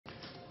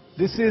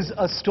This is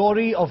a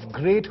story of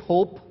great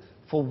hope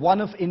for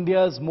one of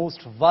India's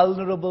most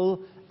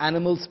vulnerable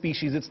animal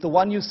species. It's the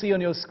one you see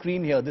on your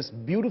screen here. This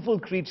beautiful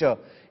creature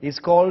is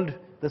called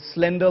the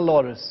slender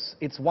loris.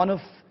 It's one of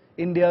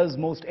India's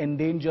most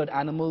endangered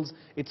animals.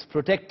 It's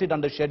protected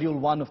under Schedule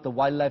 1 of the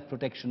Wildlife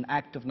Protection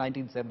Act of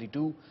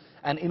 1972.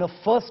 And in a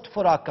first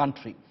for our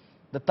country,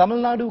 the Tamil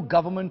Nadu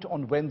government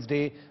on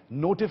Wednesday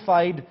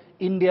notified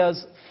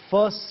India's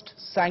first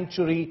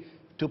sanctuary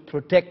to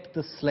protect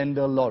the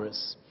slender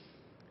loris.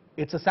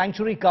 It's a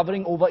sanctuary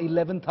covering over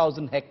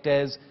 11,000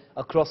 hectares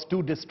across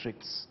 2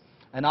 districts.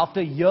 And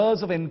after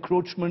years of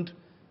encroachment,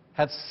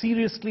 have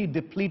seriously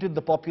depleted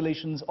the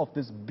populations of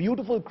this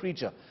beautiful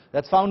creature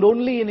that's found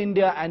only in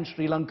India and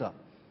Sri Lanka.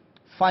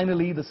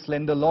 Finally, the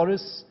slender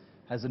loris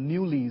has a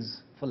new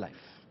lease for life.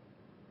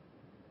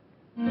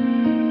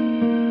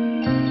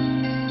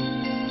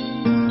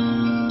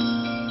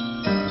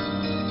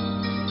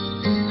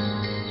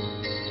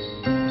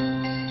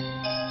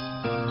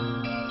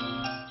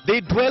 They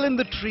dwell in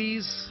the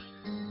trees,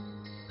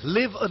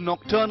 live a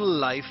nocturnal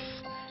life,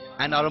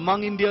 and are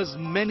among India's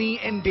many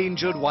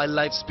endangered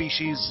wildlife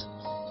species.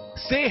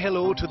 Say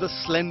hello to the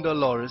slender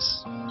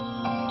loris.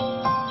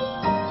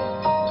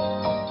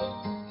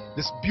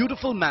 This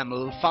beautiful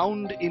mammal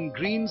found in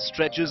green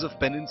stretches of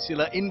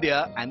peninsular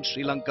India and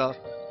Sri Lanka.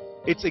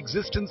 Its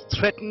existence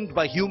threatened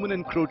by human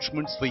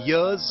encroachments for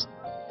years.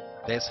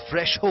 There's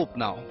fresh hope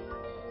now.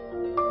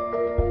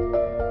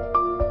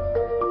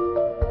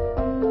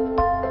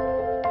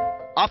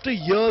 After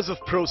years of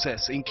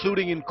process,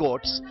 including in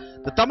courts,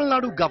 the Tamil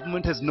Nadu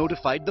government has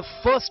notified the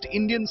first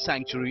Indian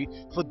sanctuary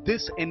for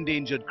this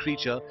endangered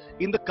creature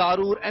in the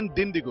Karur and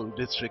Dindigul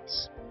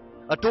districts.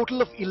 A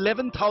total of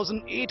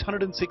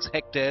 11,806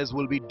 hectares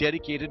will be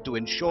dedicated to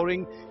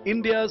ensuring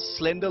India's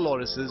slender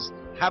lorises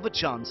have a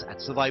chance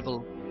at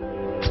survival.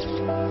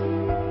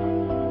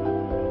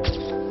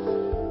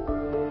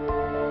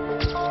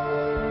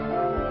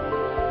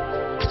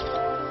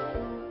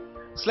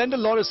 Slender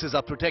lorises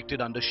are protected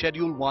under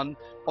Schedule 1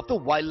 of the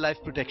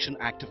Wildlife Protection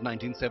Act of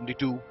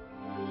 1972.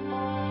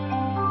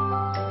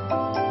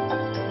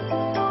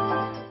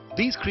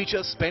 These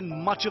creatures spend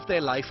much of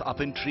their life up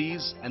in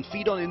trees and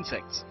feed on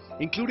insects,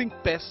 including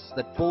pests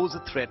that pose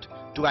a threat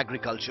to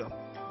agriculture.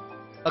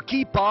 A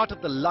key part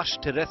of the lush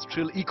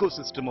terrestrial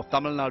ecosystem of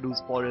Tamil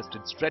Nadu's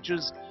forested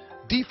stretches,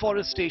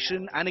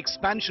 deforestation and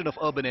expansion of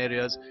urban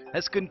areas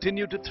has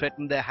continued to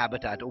threaten their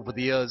habitat over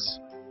the years.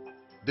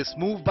 This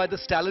move by the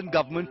Stalin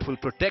government will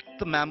protect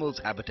the mammal's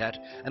habitat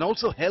and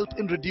also help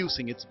in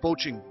reducing its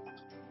poaching.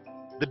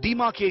 The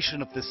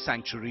demarcation of this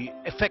sanctuary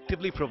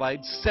effectively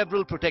provides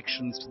several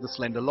protections to the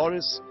slender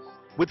loris,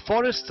 with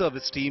Forest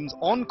Service teams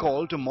on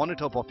call to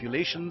monitor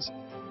populations,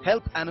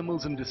 help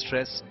animals in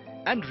distress,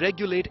 and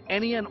regulate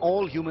any and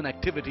all human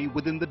activity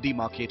within the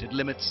demarcated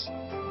limits.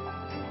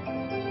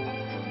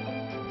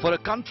 For a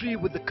country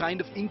with the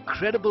kind of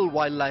incredible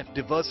wildlife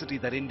diversity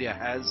that India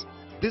has,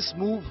 this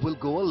move will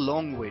go a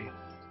long way.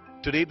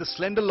 Today the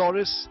slender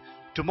loris,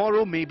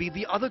 tomorrow may be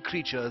the other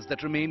creatures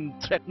that remain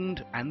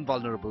threatened and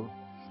vulnerable.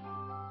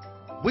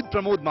 With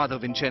Pramod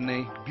Madhav in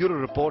Chennai, Bureau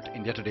Report,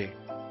 India Today.